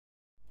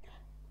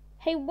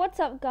Hey, what's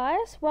up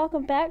guys?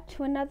 Welcome back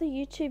to another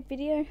YouTube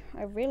video.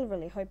 I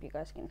really hope you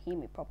guys can hear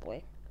me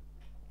properly.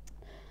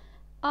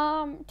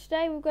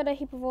 Today we've got a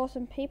heap of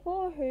awesome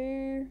people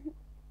who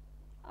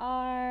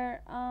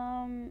are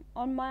on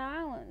my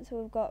island. So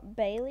we've got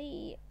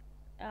Bailey,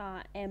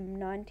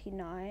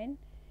 M99.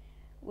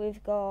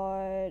 We've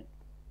got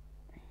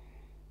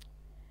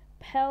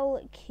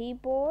Pel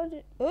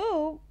Keyboard.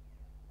 Ooh,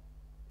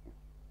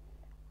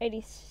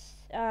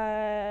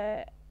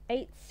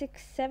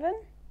 867.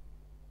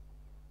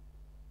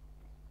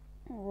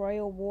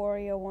 Royal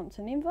Warrior wants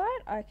an invite.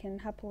 I can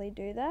happily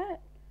do that.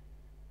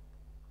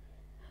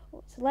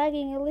 It's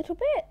lagging a little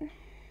bit.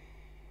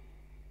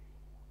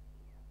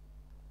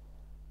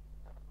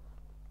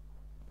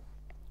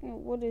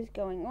 What is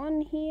going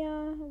on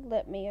here?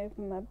 Let me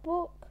open my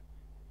book.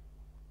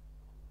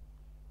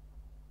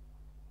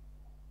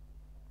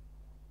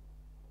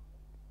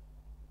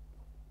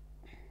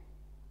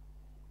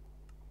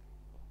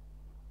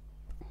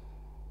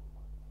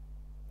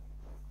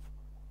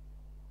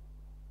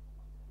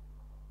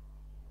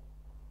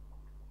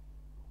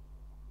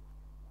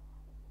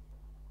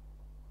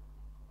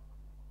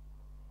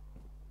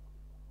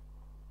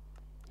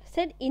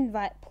 Said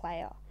invite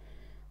player.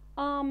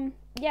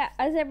 Yeah,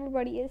 as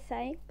everybody is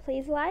saying,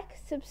 please like,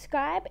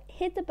 subscribe,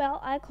 hit the bell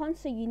icon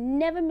so you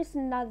never miss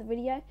another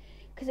video,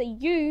 because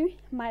you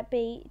might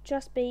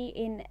just be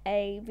in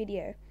a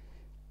video.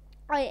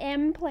 I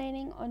am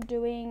planning on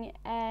doing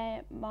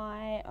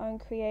my own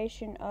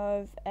creation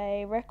of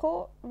a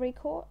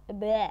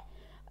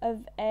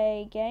of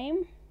a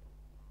game.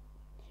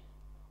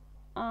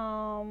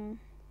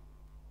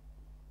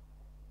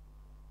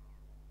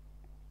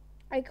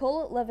 I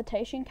call it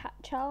levitation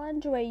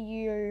challenge, where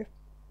you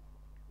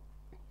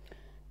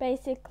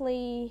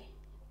basically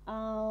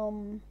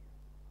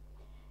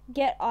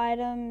get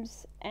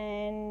items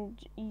and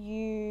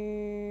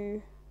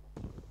you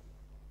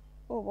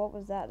what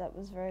was that? That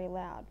was very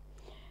loud.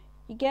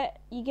 You get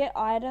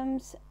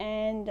items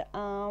and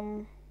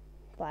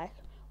like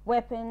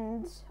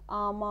weapons,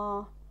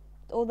 armor,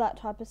 all that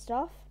type of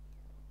stuff,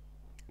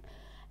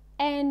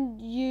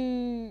 and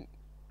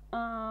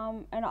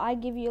and I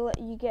give you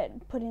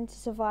get put into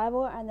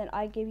survival, and then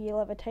I give you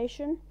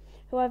levitation.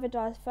 Whoever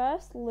dies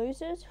first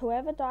loses.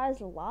 Whoever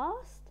dies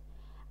last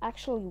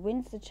actually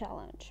wins the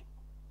challenge.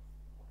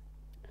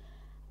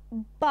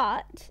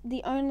 But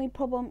the only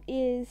problem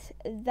is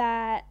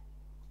that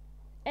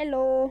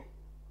the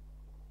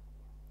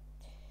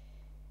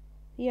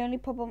only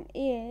problem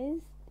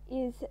is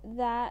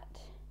that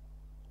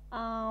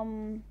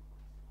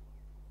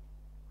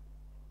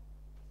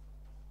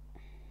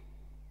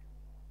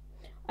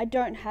I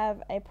don't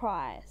have a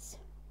prize,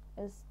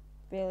 is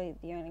really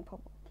the only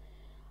problem.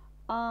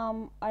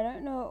 I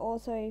don't know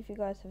also if you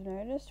guys have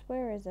noticed,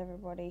 where is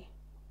everybody?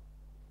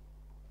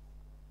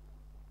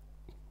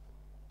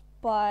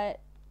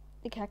 But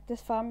the cactus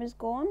farm is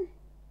gone.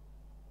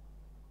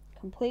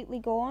 Completely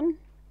gone.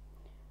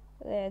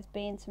 There's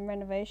been some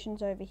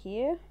renovations over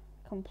here.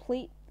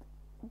 Complete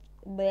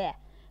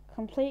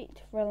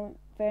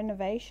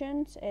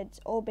renovations. It's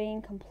all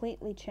been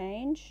completely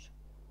changed.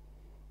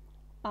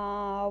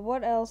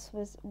 What else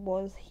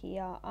was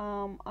here?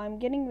 I'm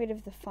getting rid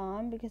of the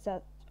farm because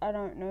I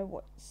don't know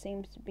what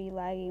seems to be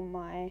lagging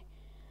my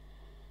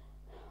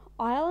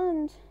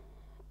island.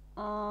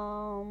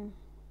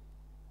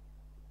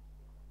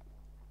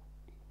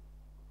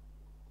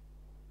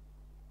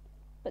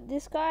 But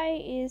this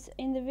guy is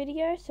in the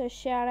video, so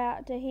shout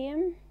out to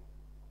him.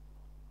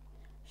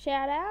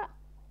 Shout out.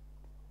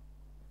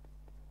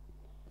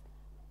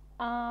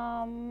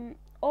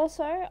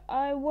 Also,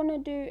 I want to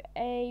do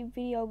a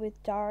video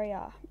with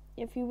Daria.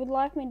 If you would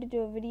like me to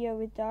do a video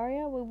with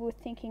Daria, we were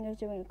thinking of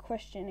doing a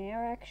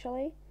questionnaire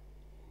actually.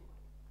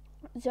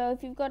 So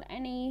if you've got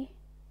any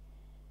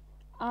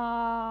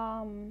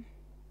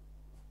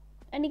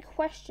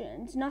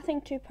questions,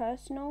 nothing too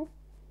personal,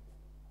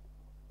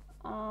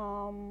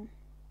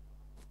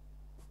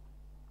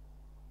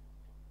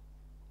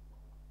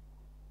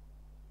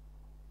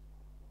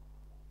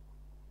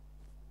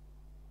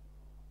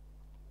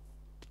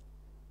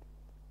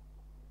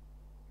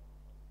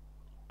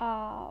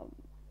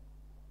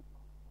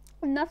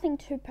 nothing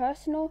too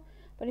personal,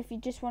 but if you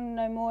just want to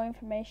know more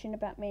information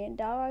about me and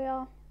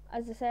Daria,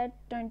 as I said,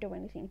 don't do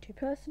anything too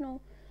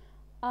personal.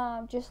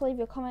 Just leave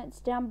your comments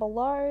down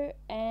below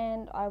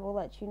and I will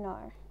let you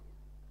know.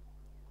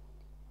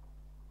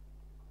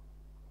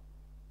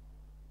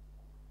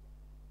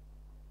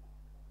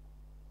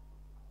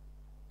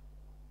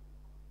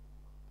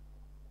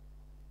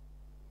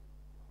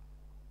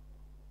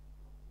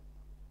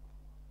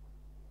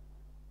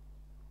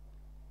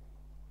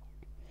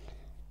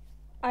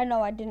 I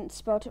know I didn't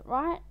spell it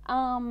right.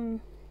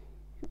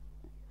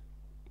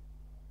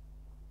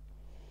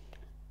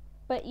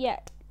 But yeah,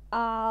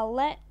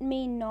 let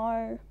me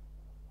know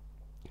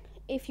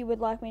if you would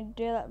like me to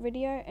do that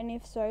video, and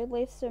if so,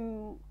 leave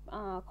some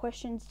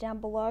questions down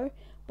below.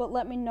 But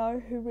let me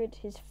know who it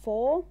is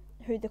for,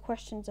 who the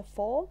questions are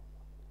for.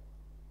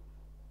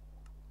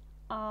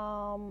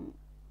 And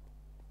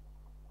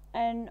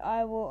and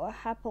I will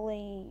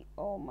happily,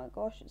 oh my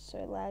gosh, it's so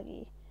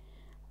laggy.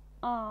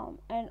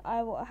 And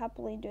I will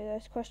happily do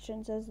those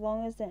questions as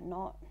long as they're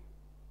not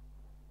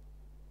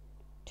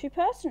too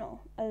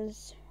personal,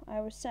 as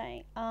I was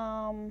saying.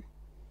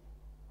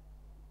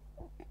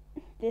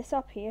 This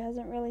up here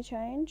hasn't really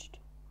changed,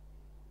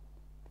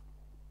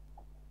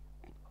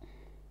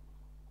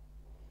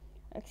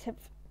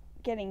 except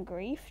getting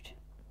griefed.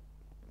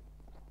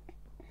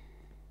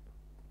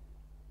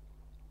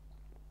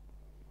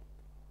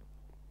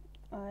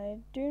 I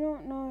do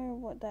not know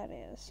what that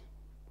is.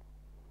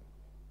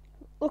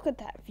 Look at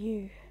that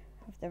view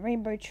of the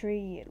rainbow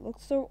tree. It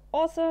looks so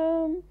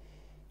awesome.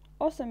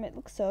 Awesome, it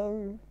looks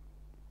so.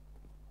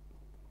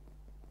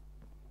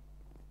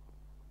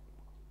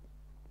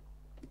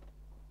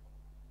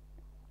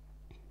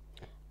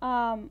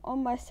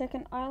 On my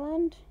second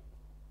island,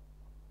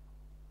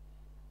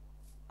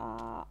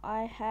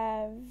 I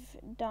have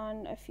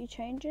done a few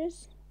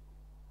changes.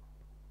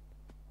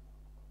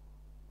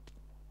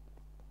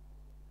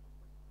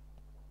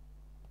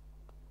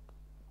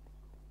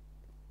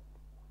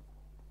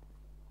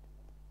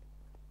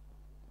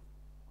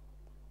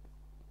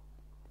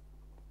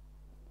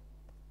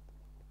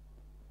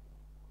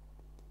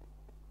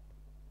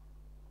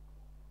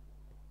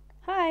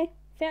 Hi,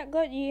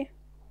 got you.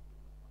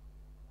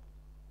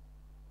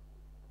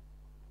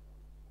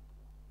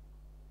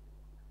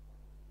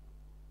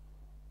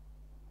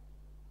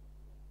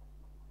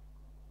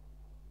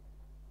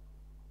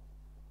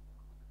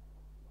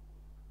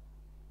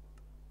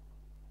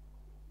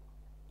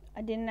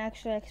 I didn't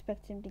actually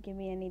expect him to give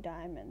me any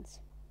diamonds.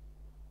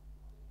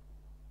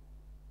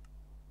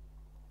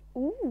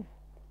 Ooh.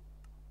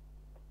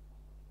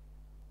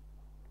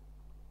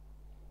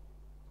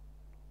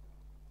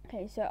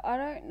 Okay, so I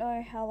don't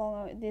know how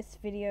long this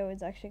video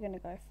is actually going to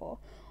go for.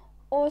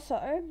 Also,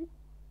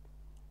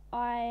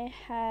 I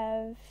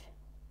have...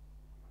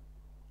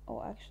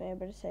 Oh, actually, I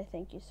better say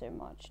thank you so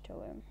much to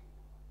him.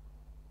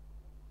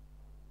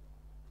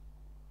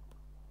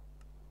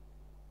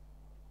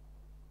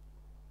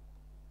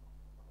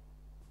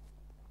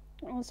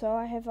 Also,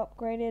 I have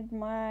upgraded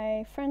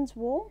my friend's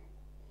wall.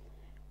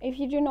 If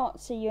you do not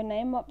see your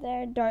name up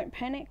there, don't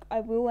panic. I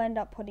will end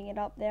up putting it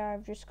up there.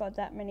 I've just got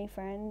that many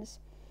friends,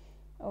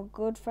 or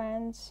good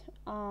friends,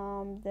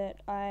 that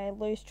I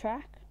lose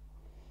track.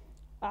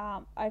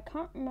 I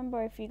can't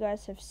remember if you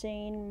guys have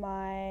seen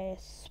my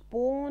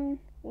spawn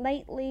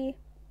lately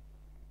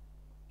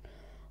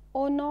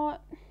or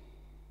not.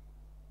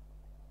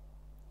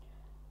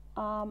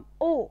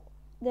 Oh,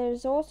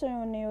 there's also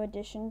a new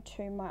addition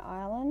to my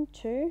island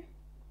too.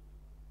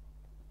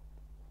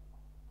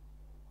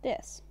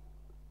 This.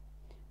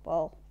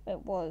 Well,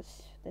 it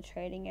was the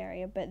trading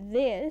area, but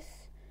this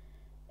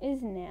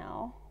is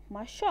now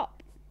my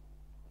shop.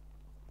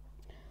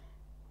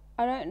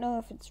 I don't know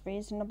if it's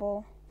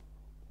reasonable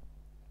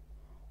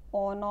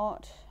or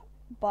not,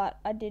 but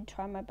I did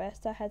try my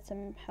best. I had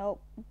some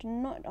help.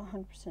 I'm not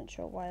 100%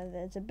 sure why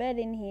there's a bed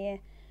in here,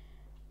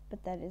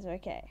 but that is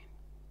okay.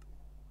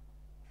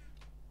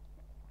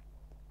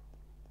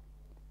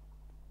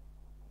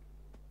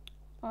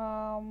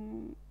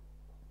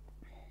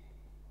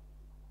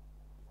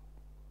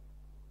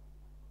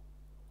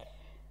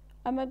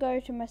 I'm gonna go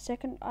to my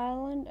second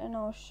island and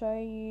I'll show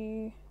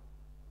you,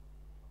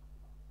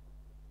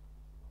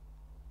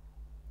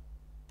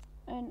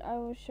 and I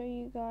will show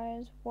you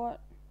guys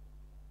what.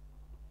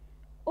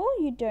 Oh,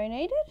 you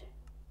donated?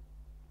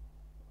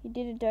 You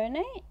did a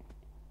donate?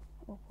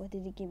 Oh, what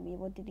did he give me?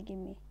 What did he give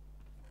me?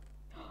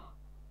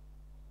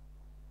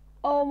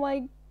 Oh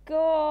my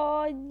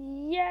god,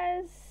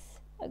 yes!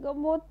 I got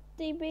more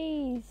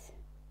DBs.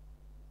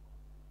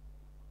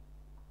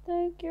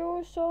 Thank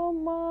you so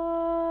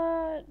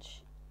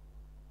much.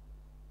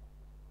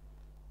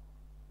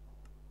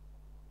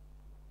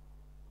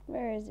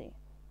 Where is he?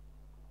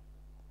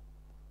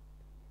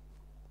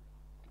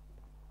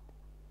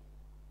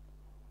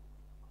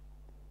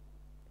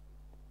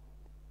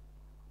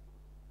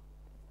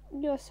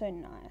 You're so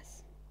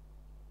nice.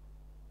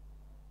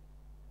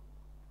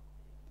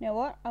 You know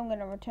what? I'm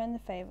gonna return the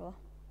favor.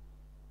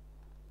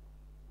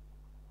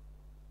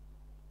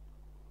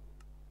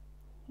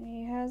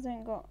 He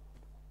hasn't got...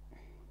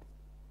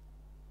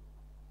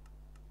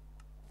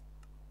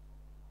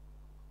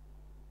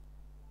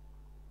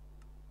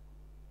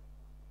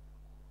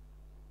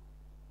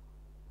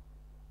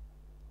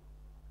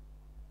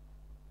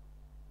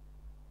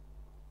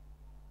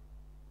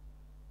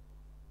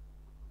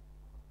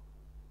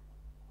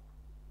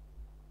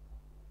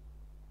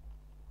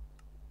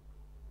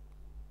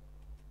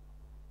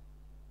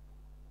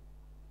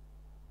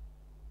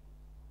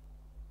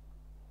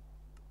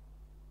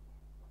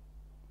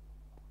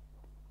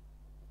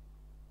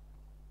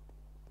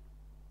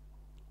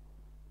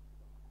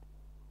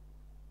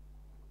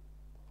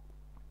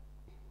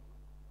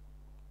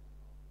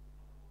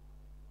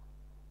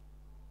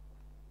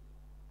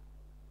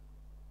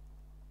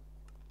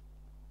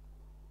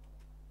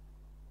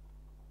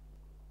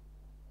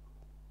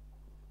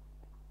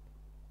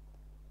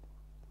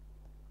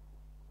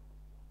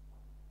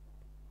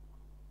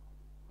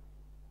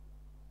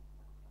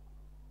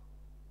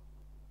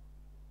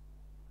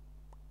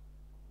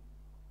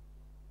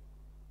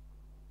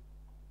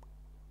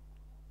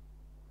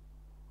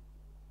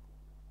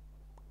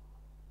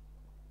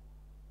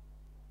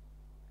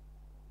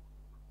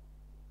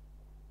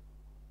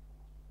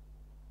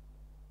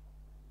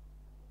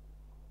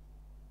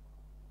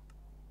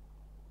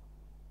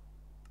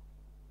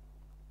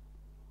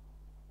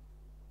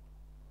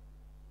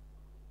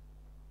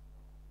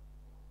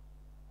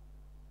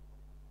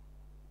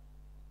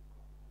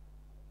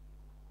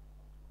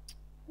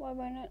 Why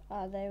won't it?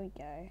 Oh, there we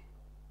go.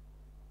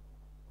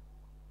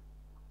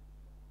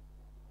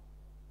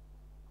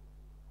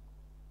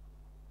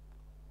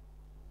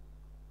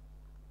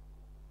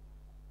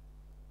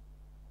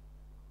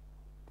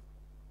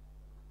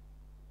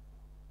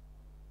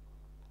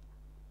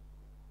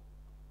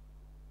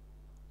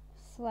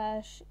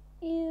 Slash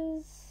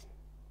is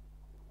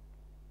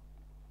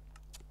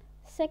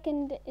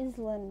second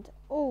island.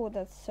 Oh,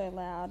 that's so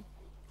loud.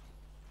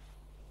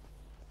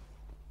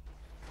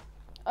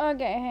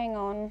 Okay, hang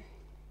on.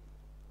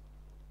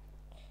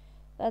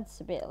 That's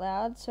a bit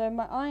loud. So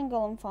my iron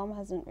golem farm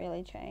hasn't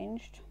really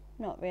changed.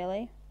 Not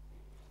really.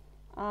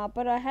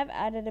 But I have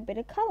added a bit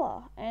of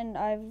colour. And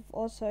I've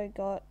also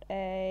got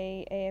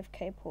a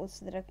AFK pool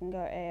so that I can go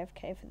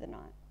AFK for the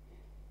night.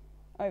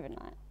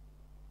 Overnight.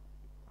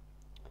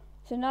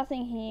 So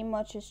nothing here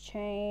much has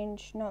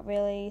changed. Not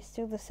really.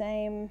 Still the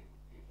same.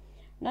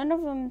 None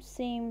of them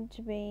seem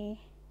to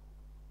be...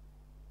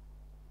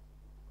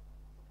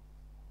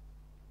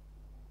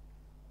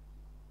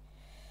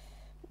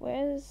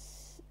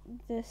 Where's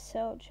the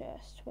cell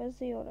chest? Where's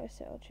the auto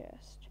cell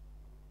chest?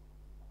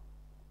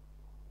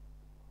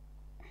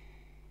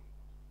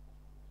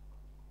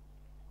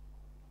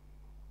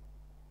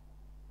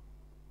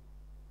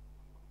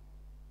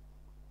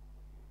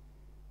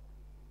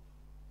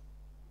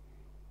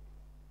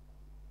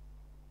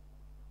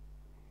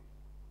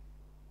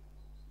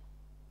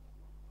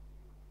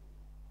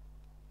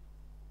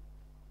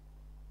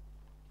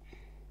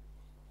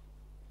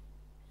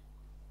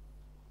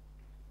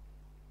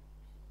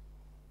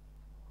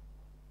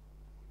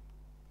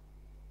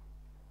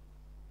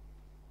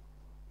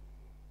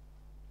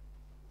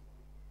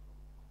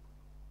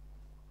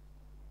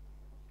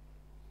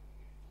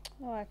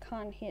 Oh, I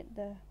can't hit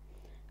the...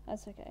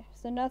 That's okay.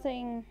 So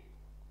nothing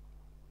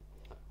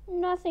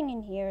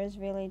in here has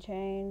really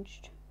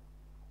changed.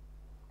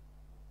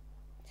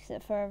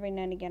 Except for every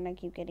now and again I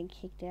keep getting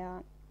kicked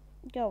out.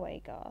 Go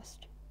away,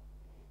 Ghast.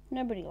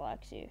 Nobody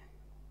likes you.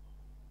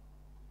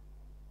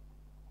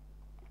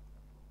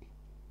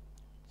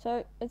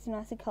 So it's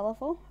nice and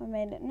colourful. I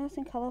made it nice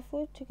and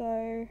colourful to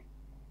go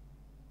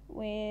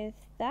with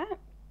that.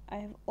 I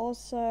have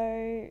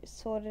also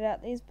sorted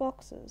out these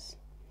boxes.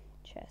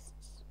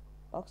 Chests.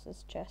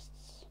 Boxes,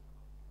 chests.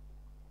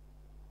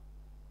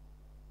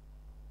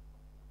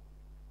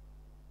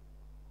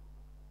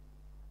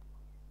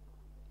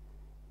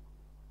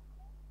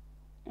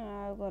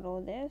 I've got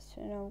all this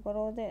and I've got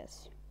all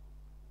this.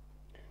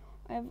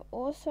 I've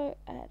also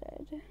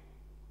added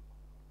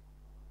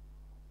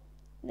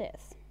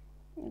this.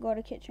 I've got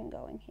a kitchen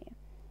going here.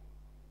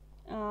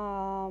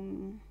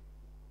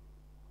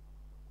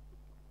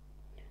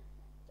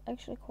 It's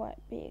actually quite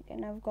big,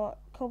 and I've got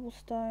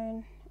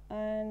cobblestone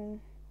and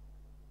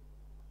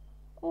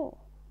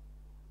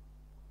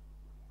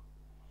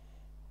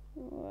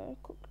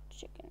cooked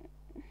chicken.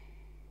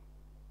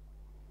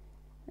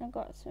 I've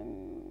got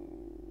some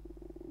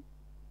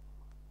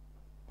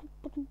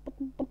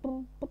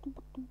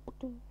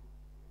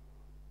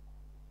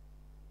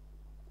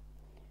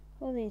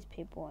all these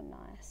people are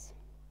nice.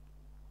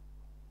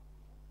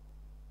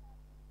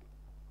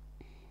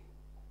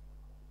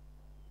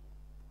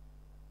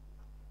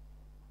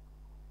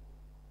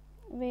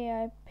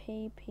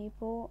 VIP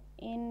people,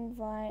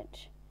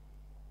 invite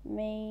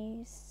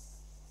me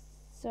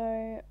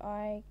so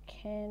I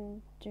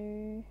can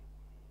do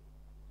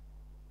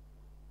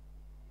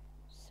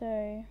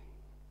so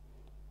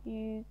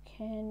you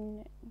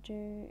can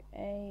do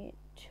a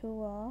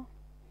tour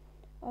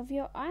of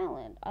your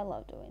island. I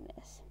love doing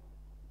this.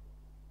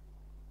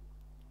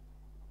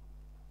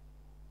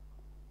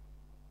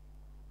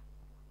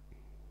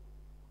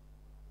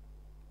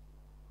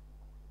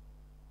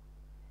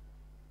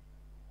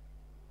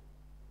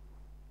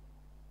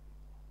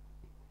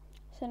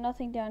 So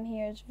nothing down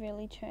here has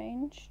really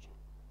changed,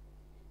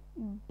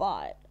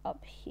 but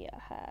up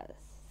here has.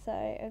 So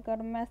I've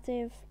got a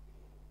massive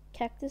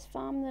cactus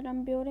farm that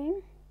I'm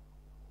building.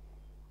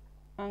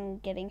 I'm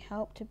getting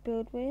help to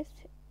build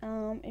with.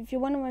 If you're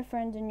one of my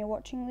friends and you're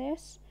watching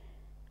this,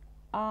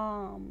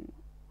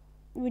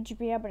 would you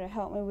be able to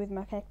help me with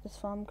my cactus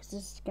farm, because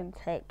this is going to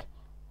take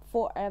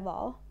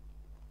forever.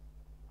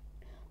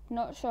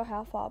 Not sure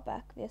how far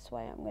back this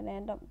way I'm going to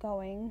end up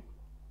going,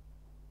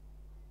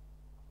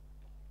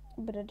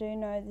 but I do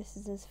know this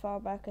is as far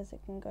back as it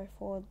can go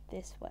forward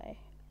this way,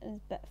 as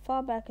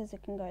far back as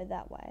it can go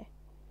that way.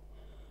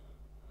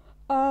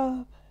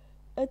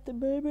 At the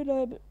moment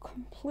I'm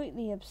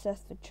completely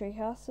obsessed with tree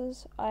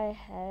houses. I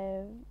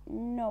have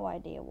no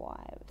idea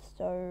why,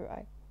 so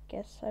I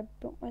guess I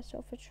built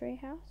myself a tree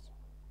house.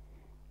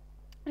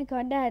 I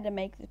kinda had to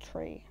make the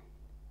tree.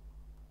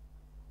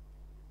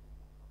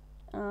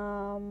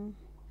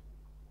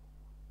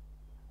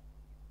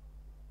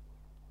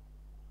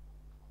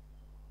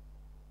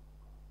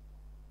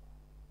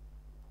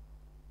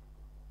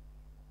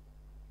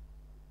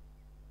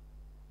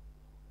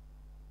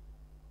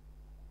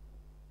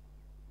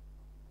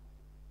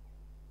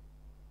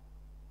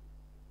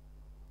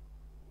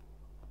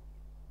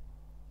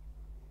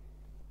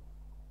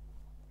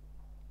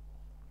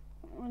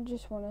 I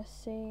just want to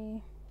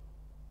see.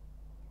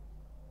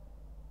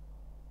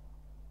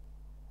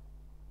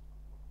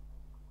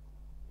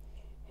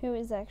 Who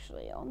is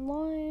actually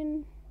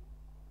online?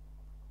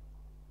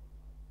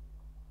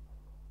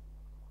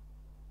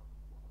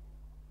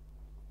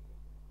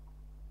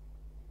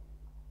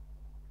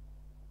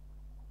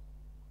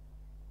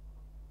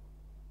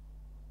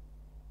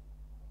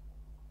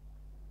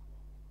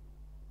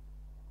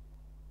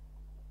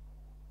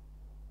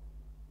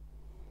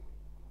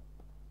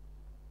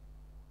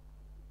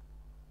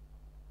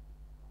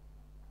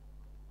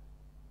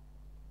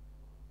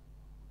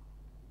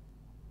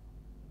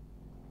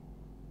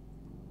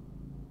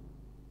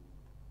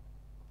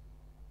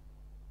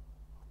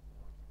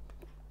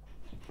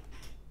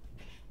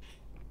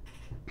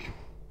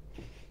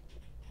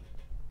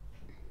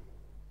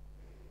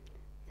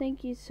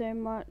 Thank you so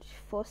much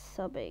for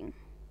subbing.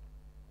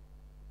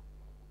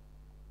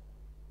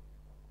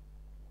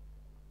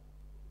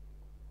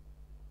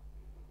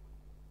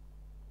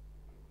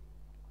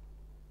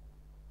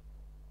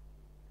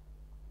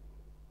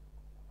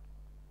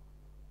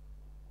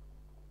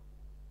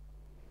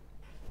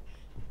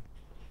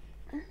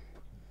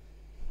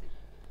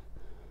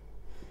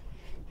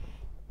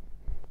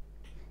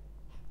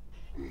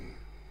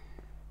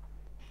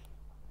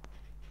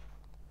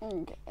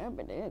 Okay, I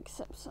better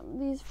accept some of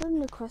these friend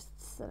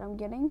requests that I'm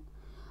getting.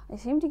 I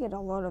seem to get a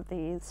lot of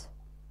these.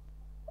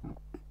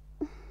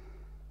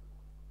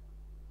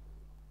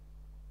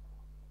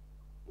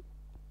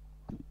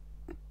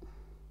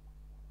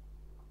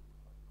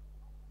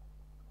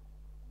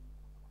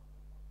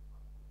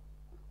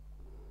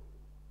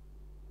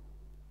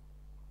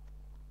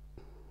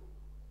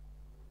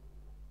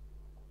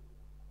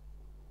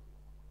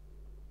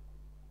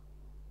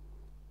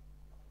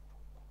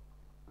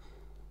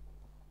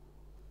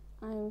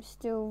 I'm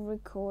still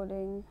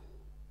recording.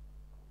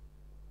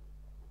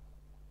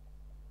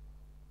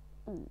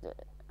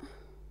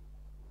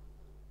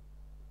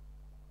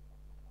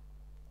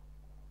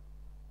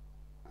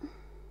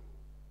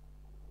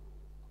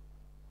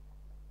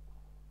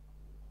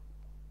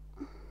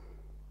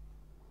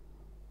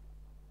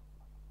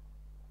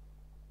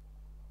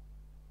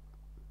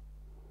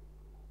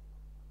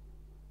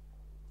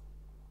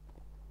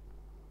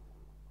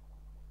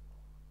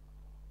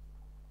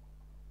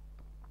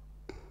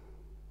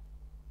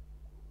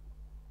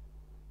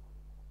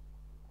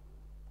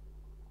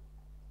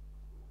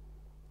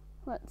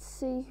 Let's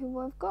see who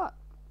I've got.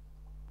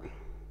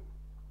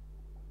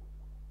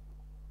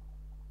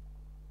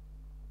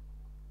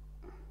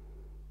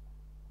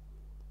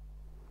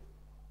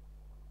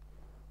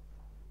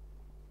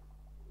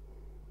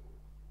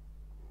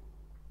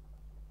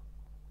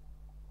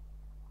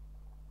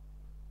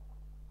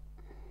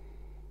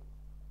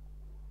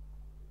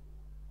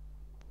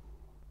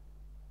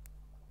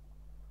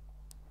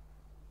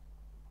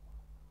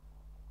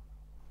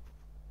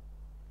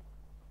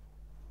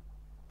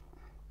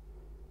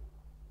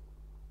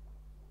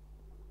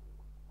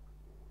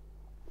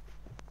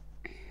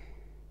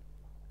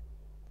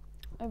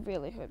 I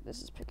really hope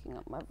this is picking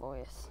up my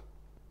voice.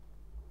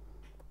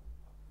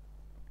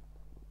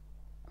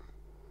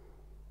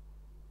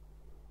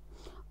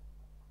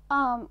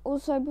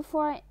 Also,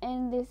 before I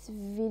end this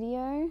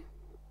video,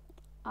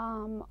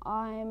 I'm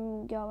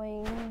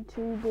going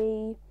to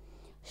be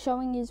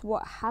showing you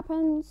what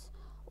happens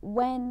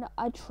when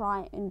I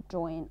try and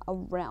join a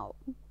realm.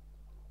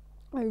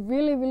 I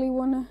really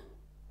want to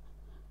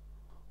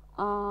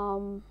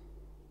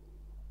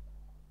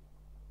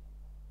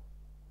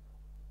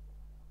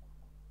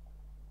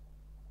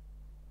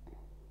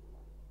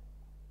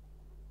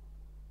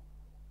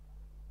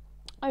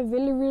I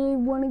really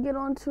want to get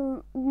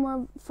onto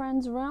my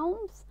friends'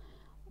 realms,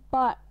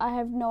 but I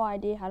have no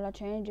idea how to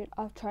change it.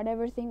 I've tried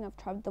everything. I've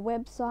tried the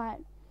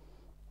website.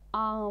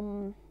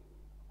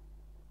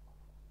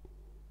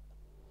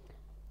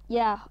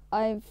 Yeah,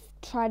 I've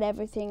tried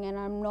everything, and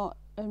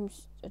I'm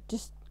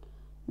just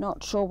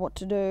not sure what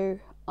to do.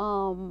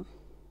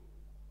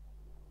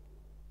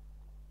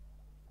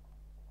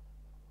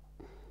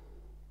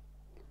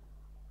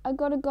 I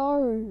gotta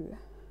go.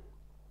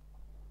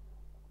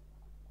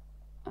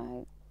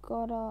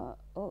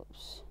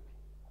 Oops.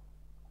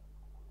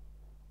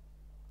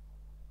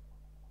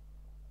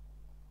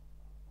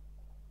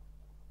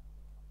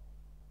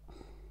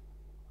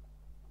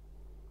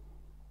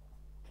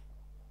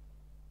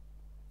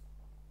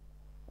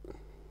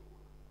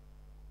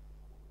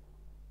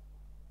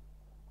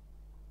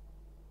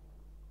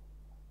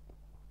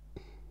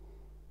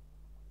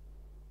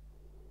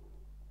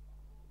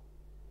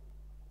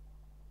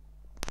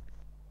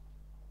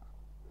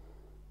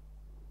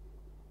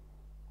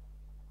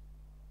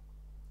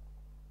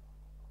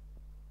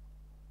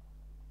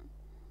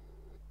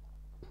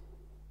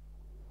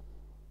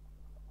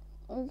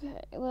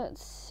 Okay,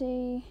 let's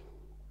see.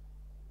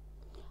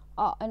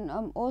 And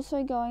I'm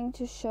also going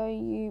to show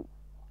you,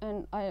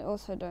 and I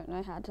also don't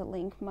know how to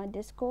link my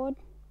Discord.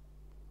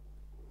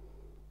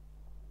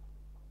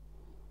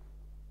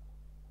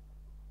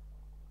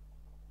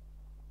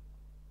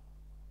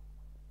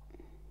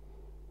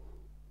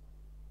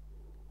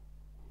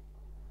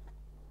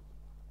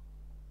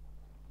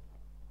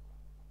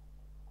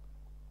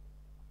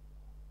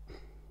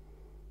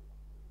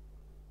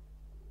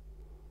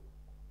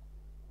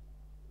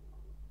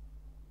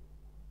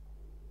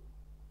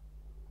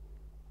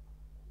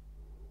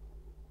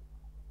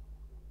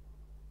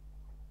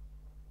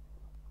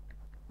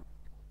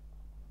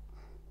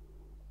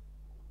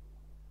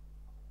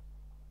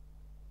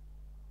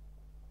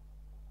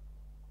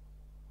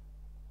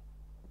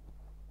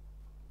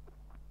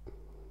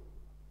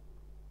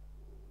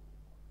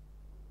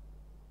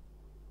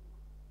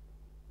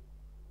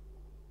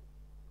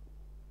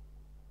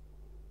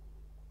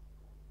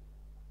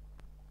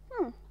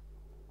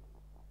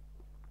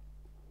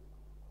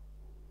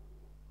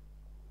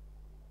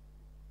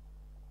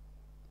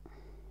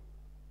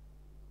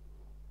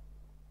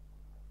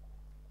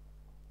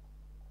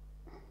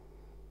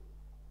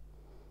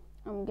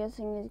 I'm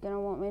guessing he's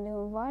gonna want me to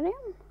invite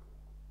him.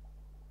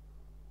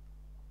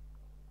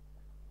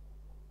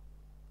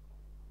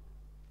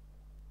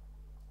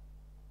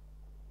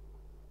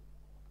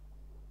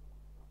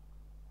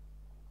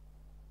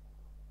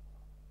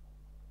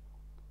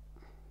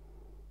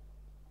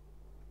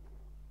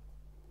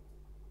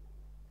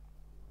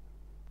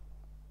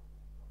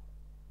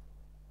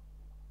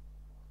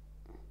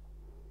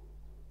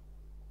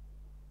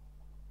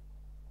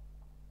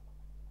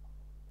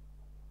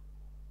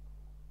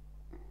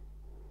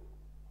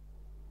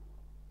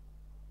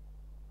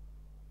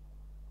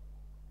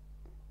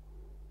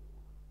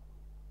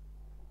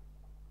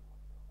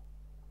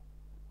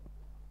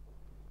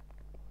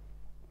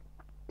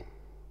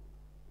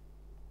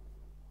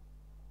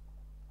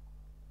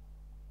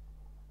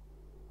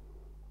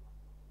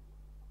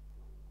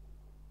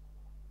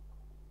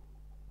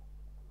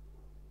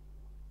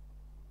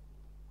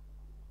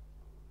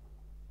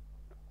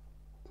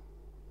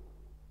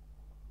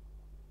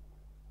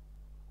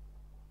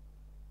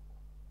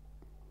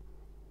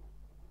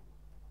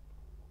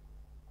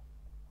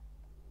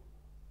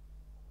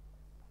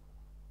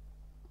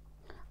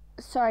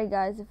 Sorry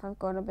guys if I've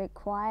gone a bit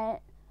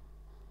quiet.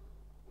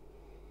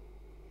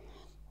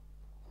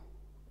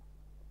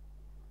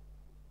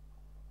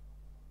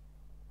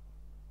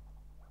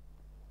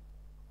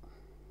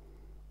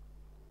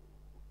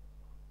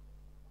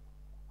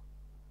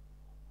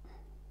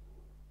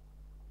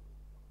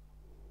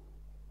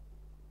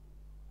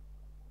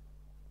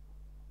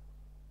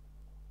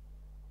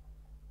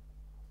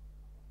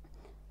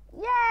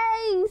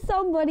 Yay!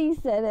 Somebody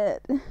said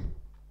it.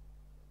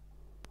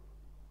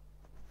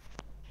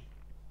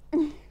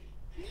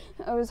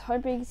 I was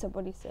hoping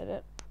somebody said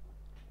it.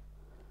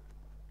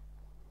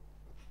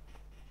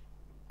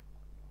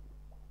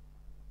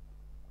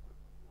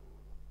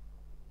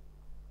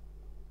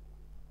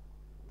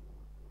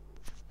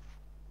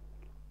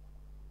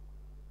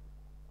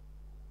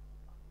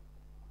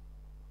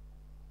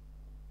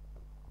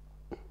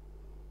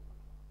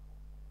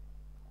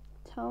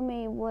 Tell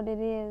me what it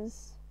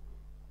is.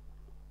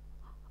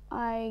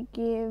 I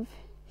give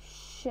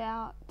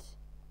shout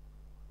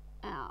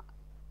out.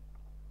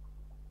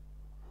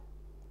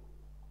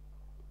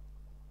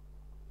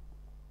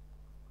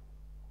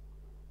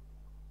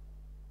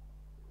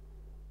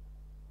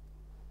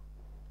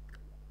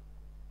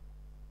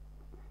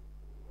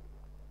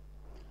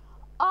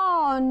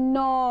 Oh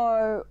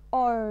no,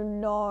 oh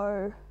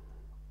no,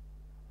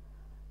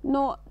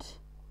 not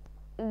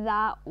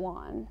that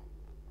one.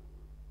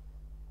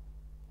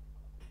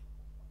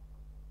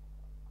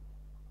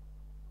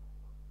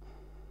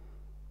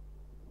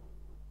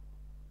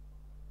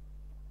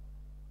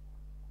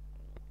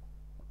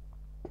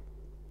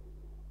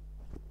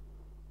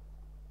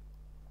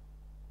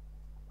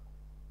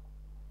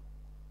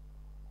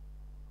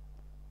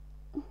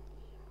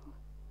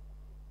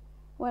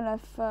 When I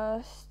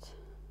first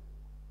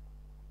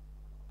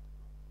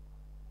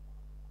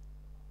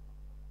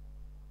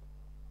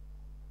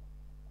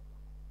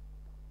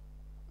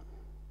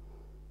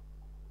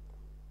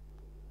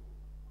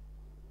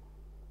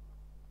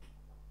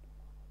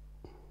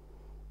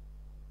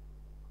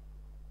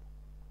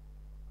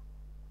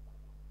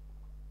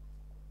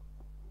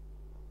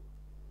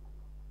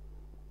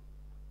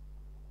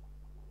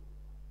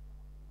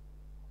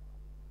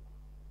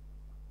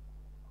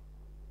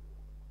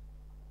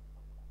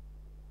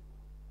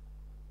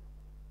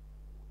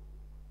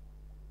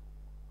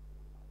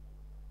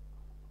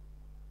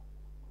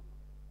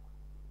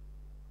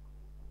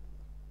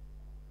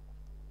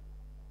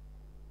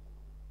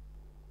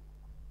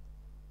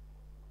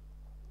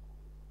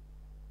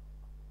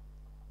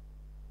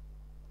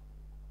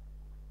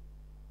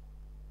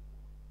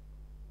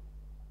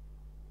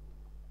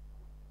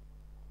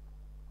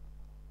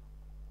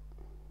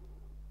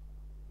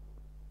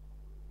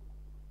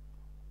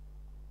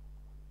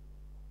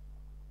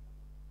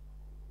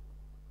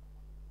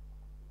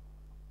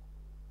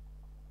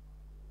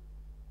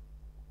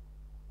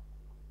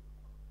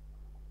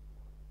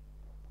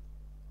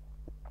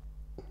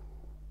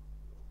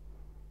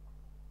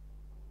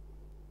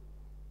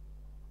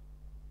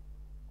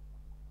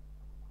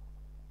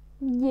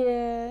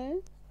Yeah.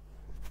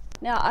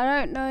 Now, I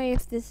don't know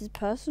if this is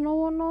personal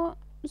or not,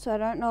 so I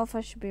don't know if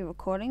I should be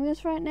recording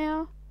this right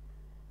now.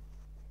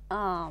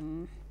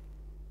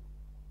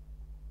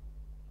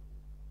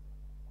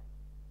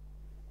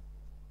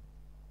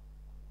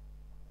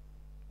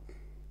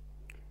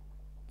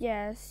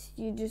 Yes,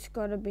 you just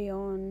gotta be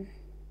on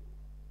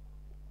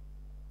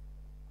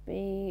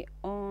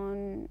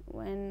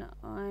when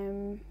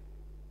I'm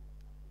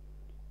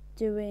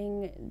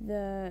doing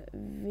the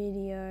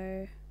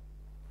video.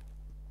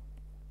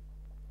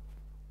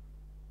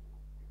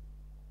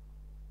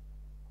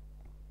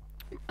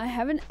 I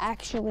haven't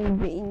actually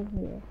been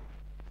here.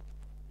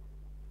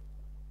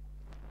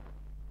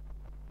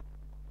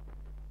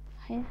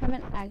 I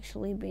haven't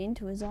actually been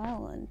to his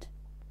island.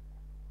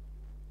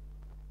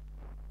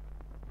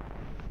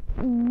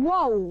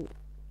 Whoa!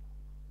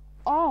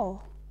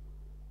 Oh.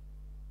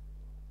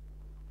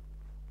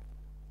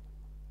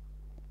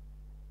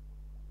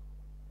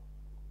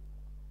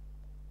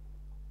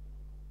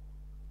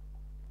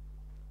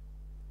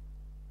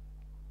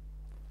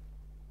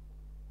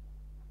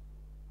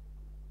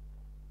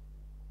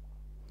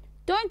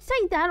 Don't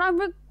say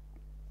that.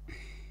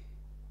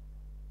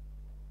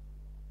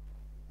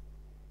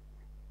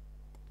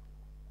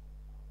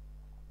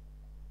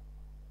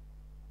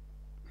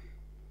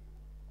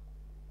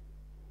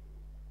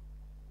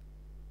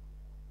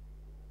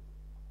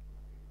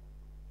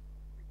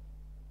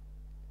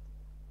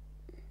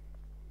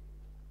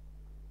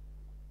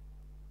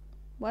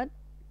 What?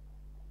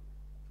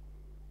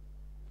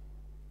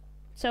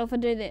 So if I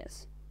do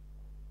this.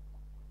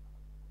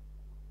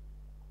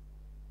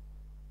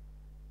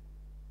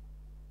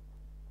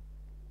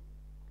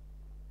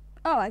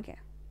 Oh, okay.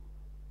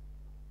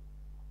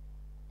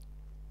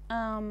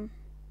 Oh,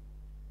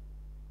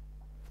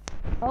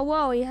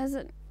 whoa, he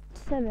hasn't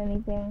said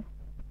anything.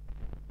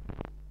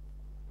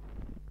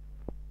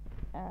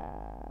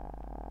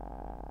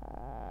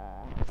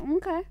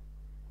 Okay.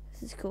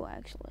 This is cool,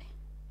 actually.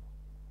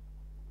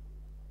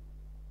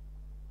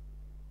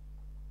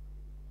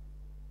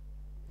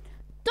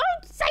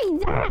 Don't say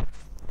that!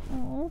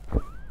 Oh.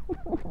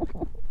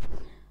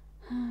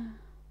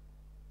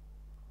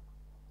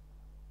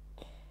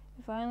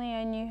 If only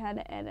I knew how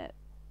to edit.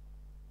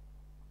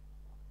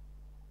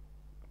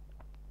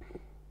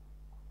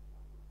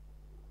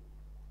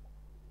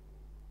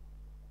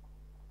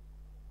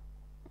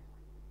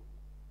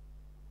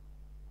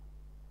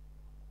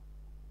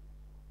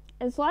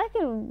 It's like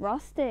a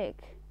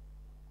rustic.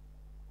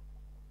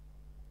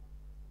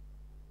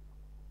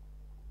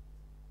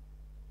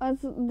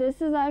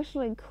 This is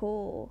actually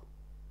cool.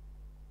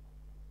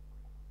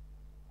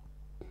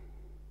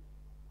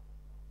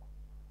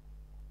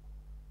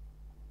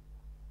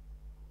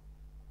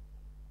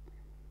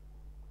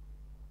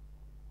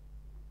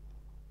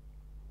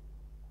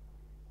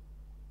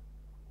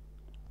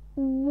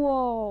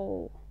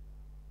 Whoa.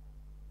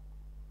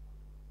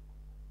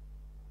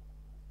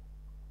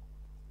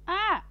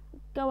 Ah!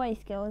 Go away,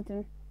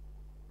 skeleton.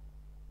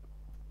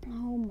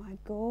 Oh my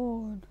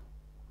god.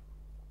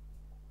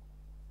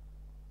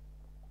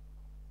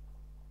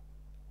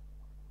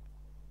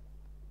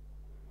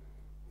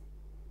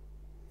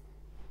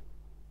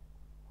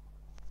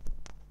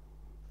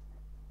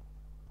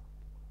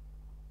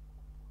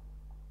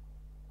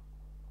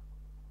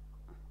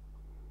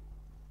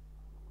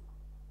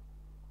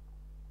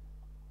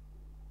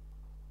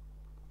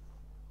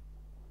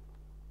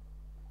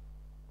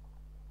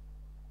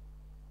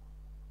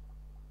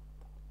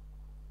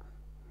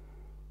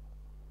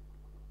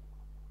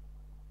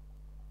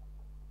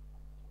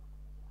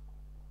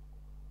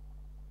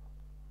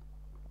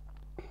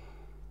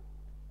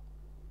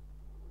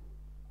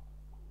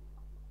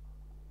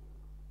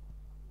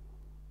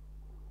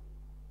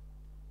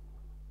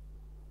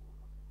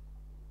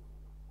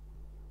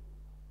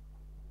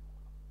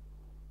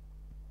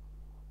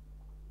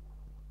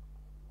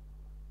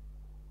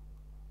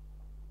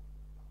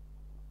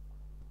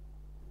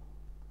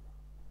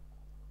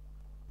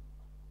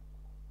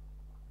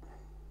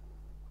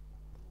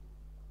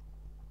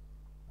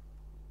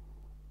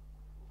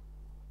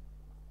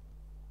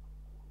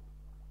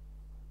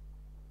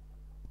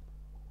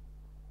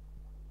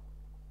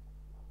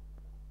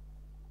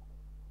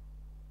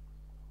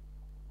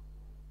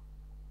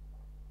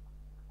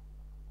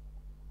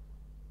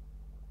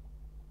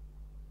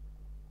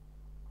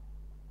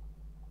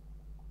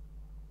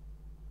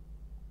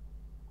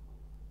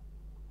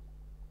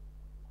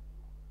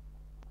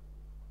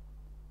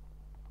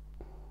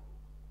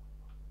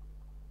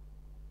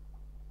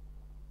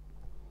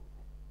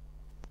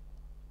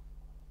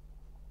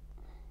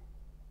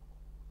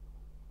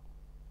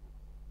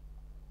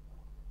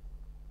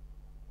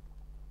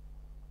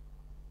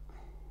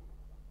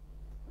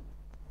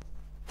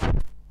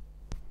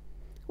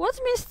 What's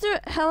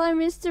Hello,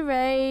 Mr.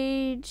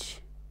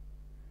 Rage?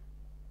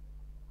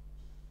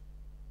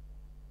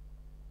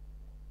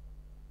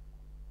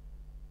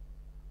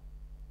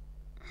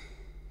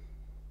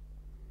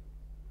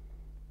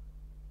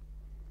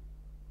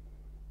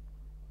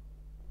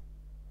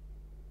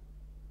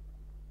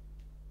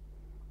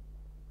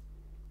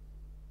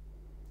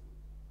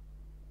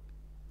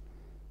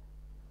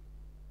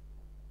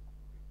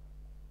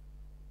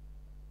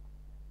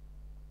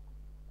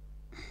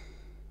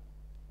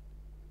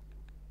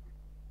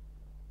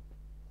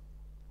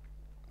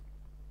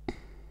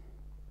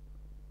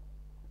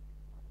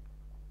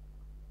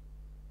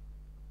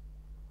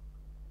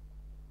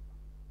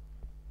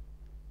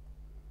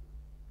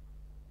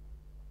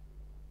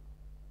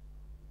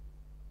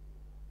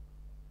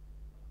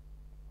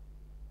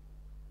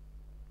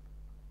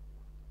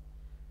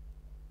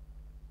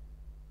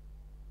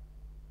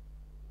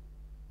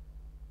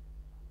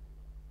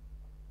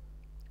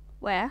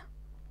 Where?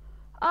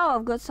 Oh,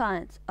 I've got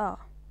science. Oh.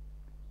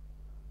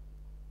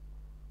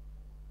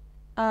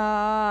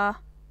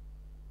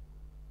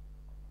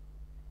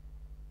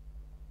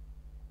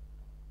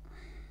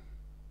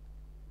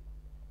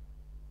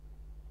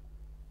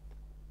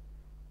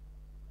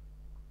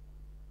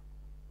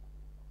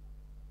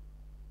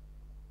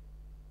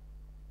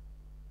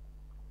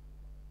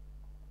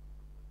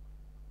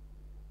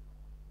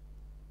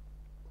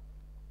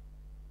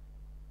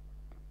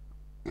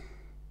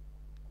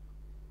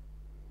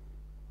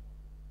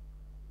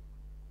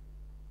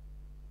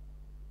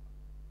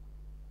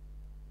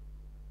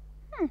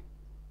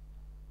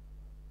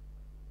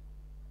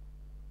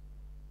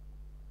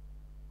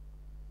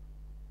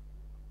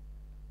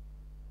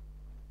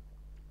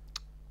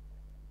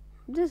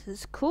 This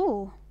is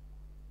cool.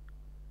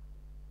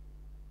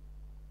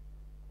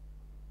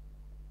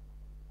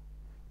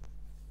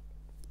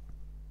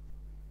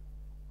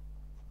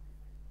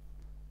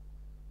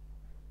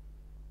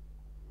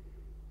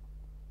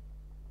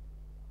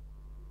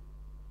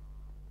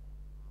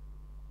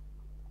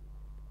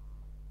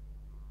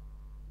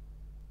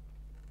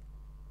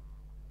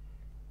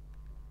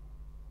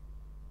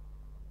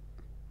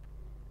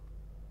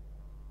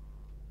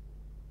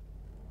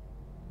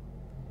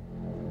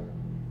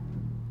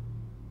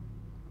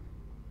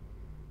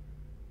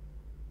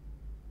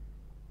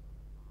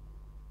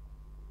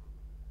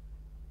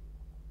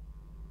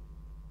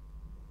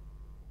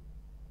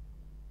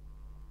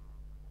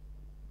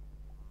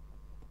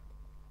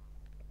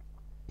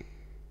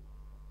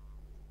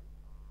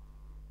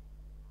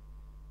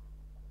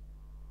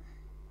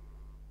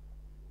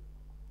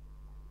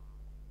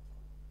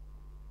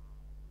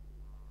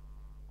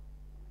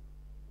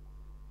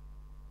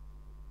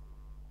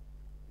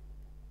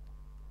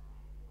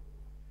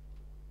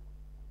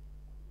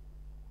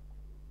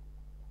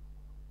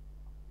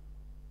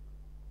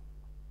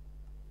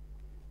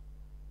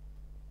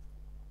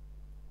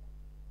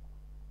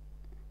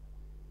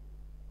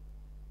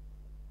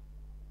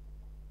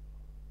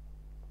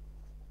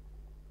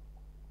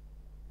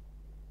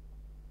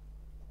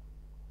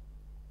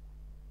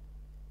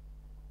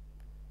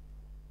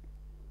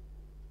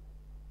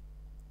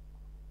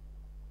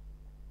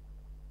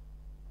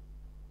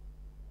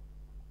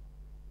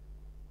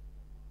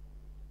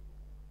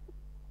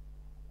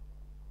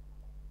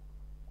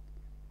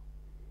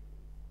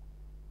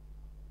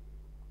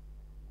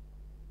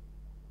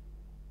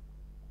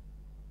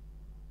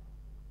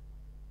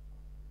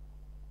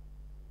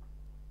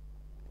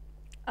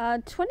 Uh,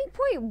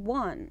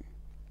 20.1.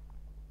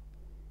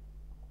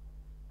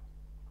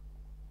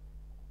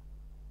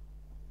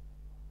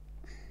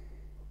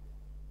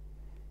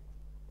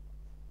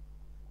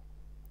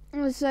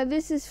 So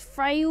this is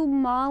Frail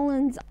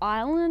Marlin's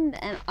Island,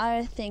 and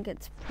I think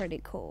it's pretty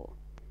cool.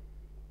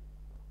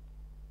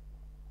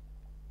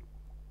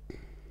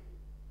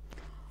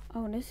 I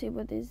want to see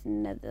what this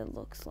nether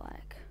looks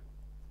like.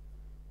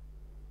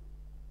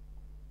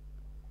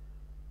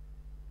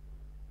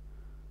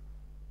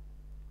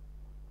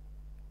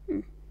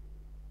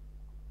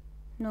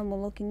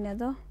 Normal looking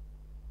nether.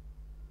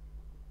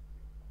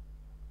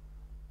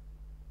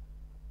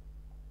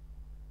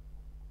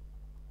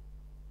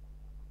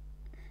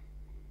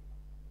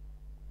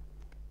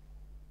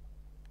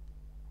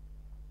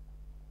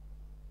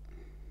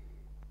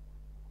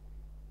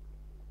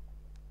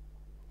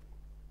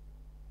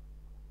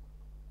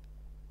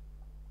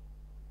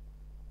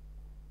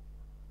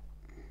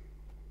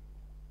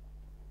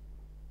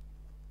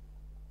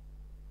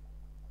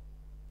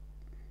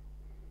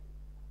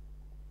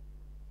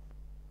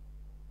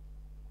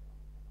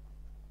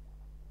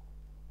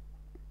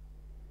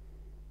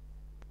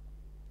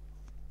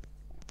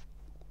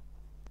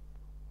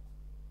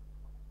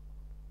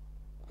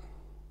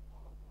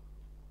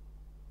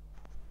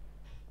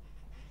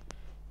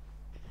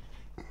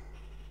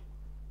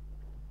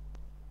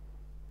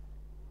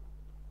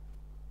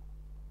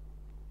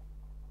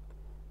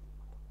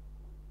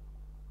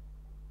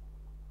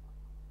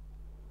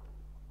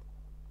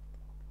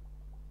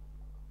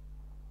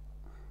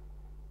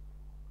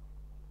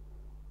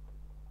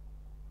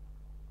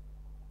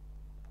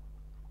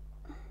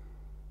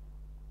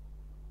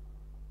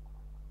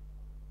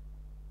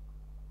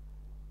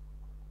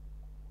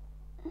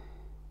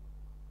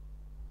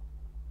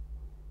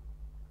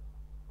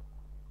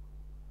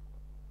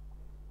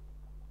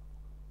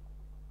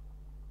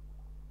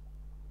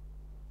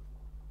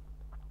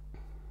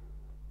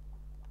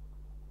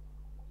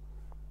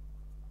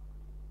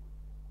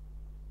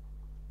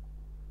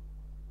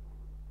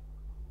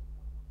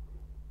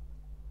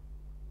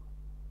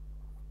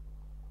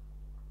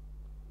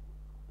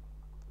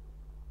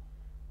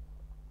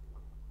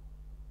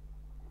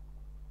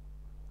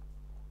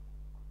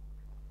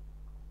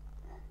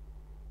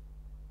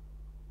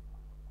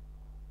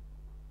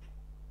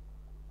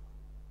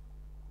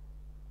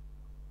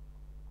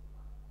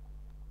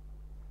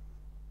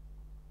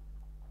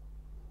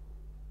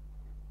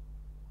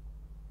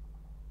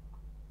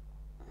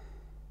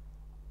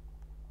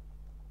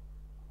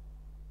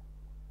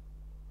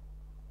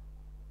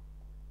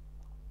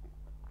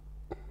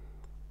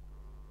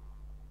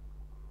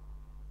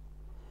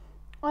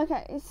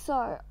 Okay,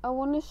 so I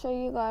want to show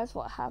you guys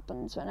what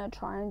happens when I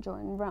try and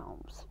join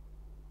realms.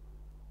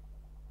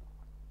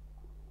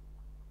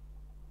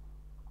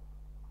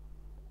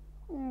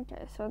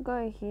 Okay, so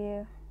go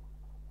here,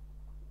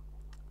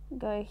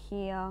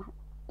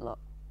 look,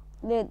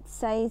 it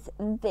says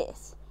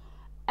this.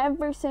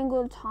 Every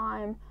single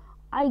time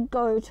I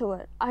go to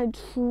it, I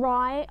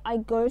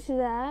go to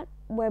that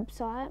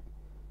website,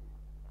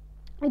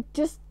 it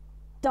just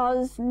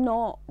does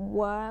not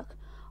work.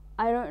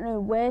 I don't know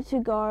where to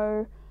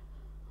go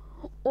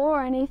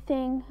or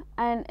anything,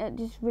 and it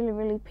just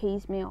really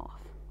pees me off.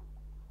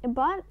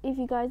 But if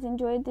you guys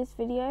enjoyed this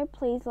video,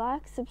 please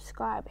like,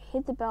 subscribe,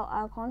 hit the bell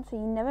icon so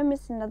you never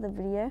miss another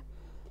video.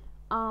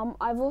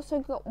 I've also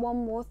got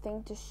one more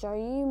thing to show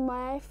you.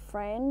 My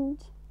friend,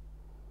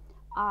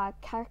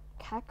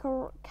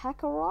 Kakrot,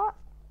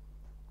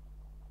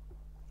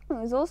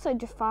 who's also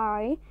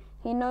Jafari,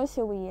 he knows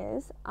who he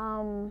is,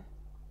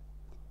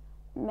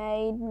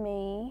 made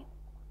me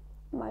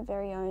my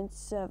very own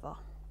server.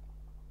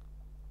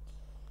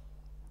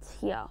 It's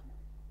here.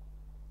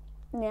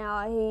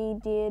 Now he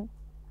did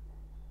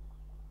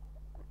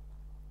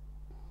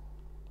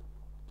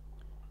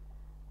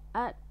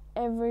at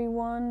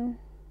everyone,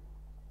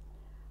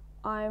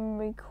 I'm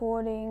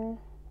recording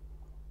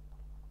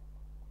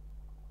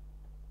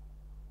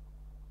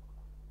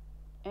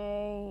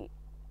a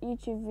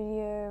YouTube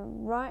video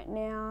right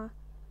now.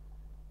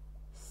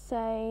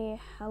 Say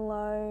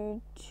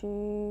hello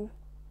to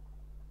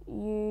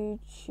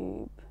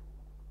YouTube.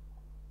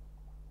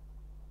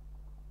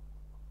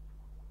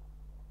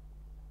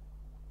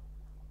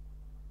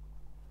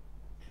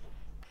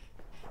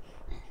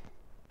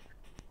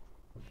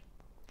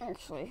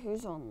 Actually,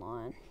 who's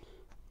online?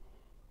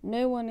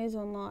 No one is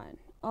online.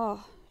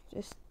 Oh,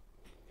 just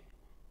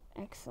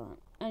excellent.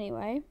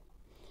 Anyway,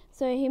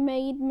 so he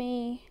made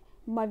me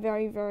my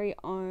very, very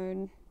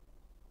own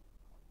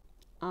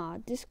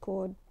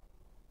Discord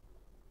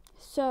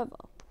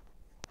server.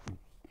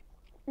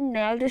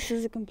 Now, this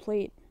is a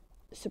complete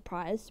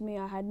surprise to me.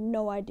 I had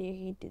no idea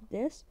he did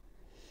this.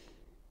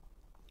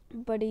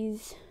 But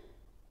he's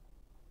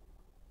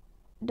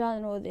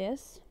done all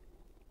this.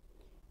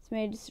 He's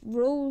made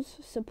rules,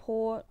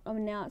 support,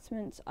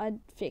 announcements. I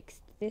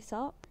fixed this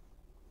up.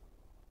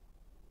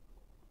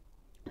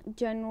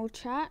 General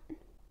chat.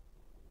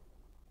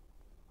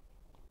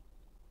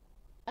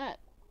 At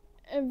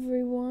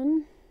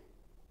everyone,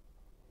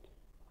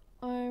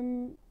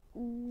 I'm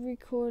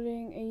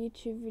recording a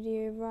YouTube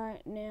video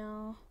right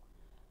now,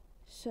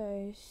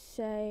 so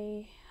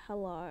say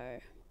hello.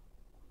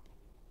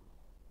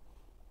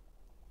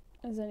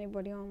 Is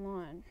anybody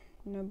online?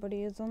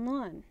 Nobody is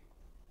online.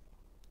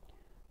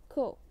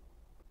 Cool.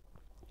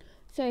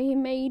 So he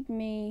made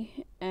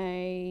me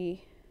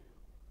a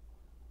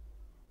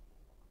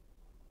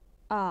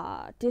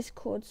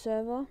Discord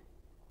server.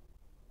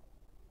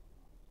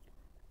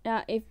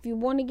 Now, if you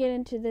want to get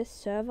into this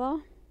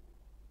server,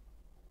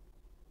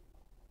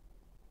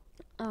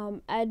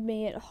 add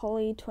me at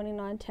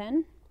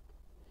Holly2910,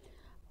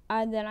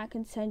 and then I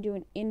can send you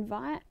an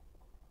invite.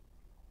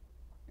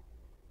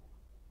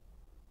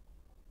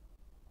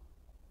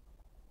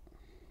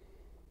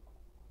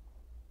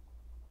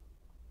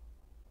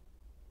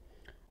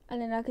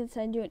 And then I can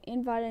send you an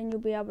invite and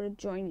you'll be able to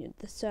join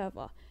the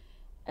server.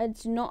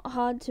 It's not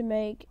hard to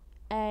make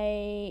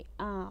a,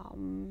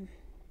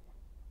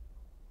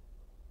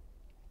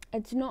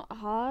 it's not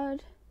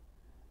hard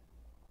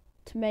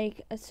to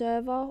make a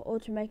server or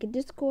to make a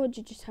Discord.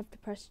 You just have to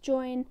press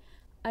join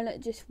and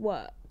it just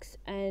works.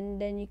 And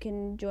then you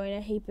can join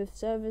a heap of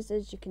servers.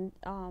 You can,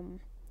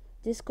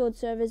 Discord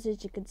servers,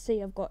 as you can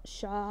see, I've got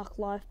Shark,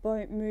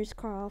 Lifeboat,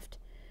 Moosecraft,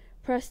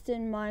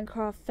 Preston,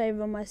 Minecraft,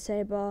 Favor My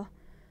Saber,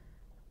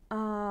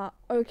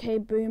 OK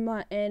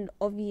Boomer, and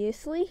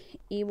obviously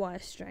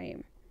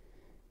Eystreem.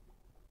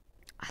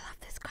 I love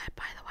this guy,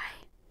 by the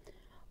way.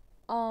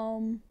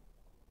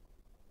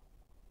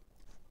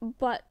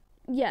 But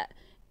yeah,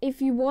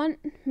 if you want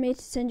me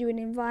to send you an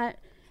invite,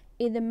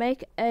 either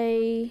make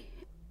a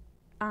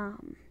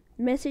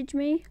message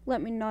me,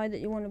 let me know that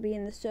you want to be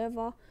in the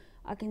server.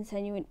 I can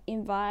send you an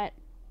invite.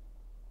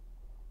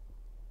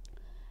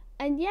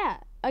 And yeah,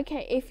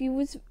 okay, if you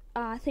was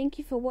thank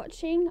you for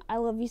watching. I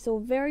love you all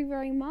very,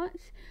 very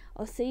much.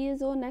 I'll see you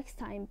all next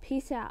time.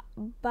 Peace out.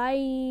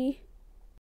 Bye.